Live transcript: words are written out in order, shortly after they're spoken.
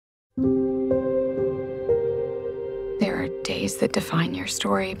days that define your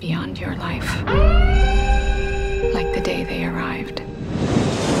story beyond your life. Like the day they arrived.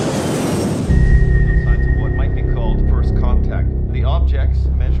 Signs of what might be called first contact. The objects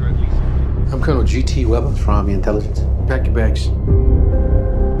measure at least. I'm Colonel G.T. Weber from Army Intelligence. Pack your bags.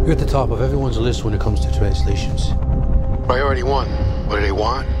 You're at the top of everyone's list when it comes to translations. Priority 1. What do they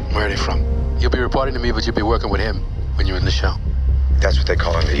want? Where are they from? You'll be reporting to me, but you'll be working with him when you're in the show. That's what they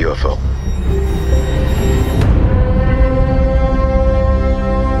call him, the UFO.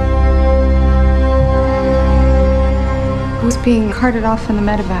 Who's being carted off in the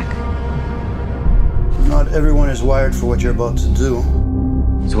medevac? Not everyone is wired for what you're about to do.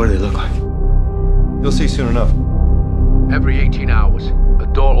 So what do they look like? You'll see soon enough. Every 18 hours, a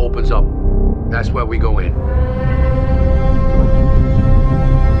door opens up. That's where we go in.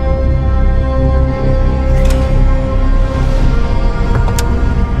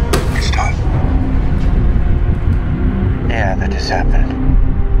 It's done. Yeah, that just happened.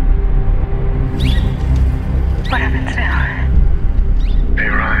 What happens now? They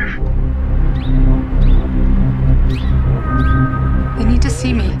arrive. They need to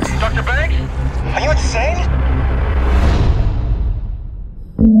see me. Dr. Banks? Are you insane?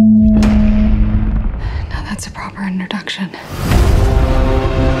 Now that's a proper introduction.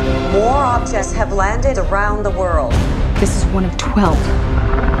 More objects have landed around the world. This is one of 12.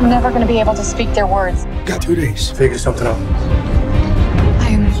 I'm never going to be able to speak their words. Got 2 days. Figure something out. I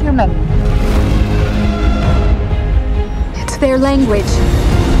am human. It's their language.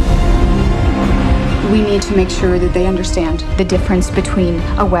 We need to make sure that they understand the difference between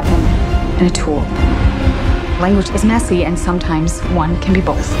a weapon and a tool. Language is messy, and sometimes one can be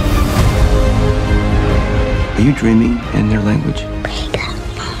both. Are you dreaming in their language?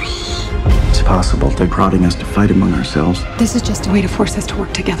 It's possible they're prodding us to fight among ourselves. This is just a way to force us to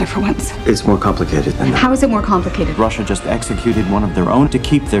work together for once. It's more complicated than that. How is it more complicated? Russia just executed one of their own to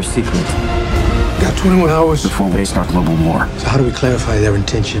keep their secret. Got 21 hours Before they start global war. So how do we clarify their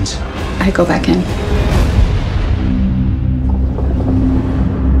intentions? I go back in.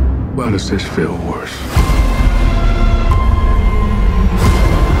 Why does this feel worse?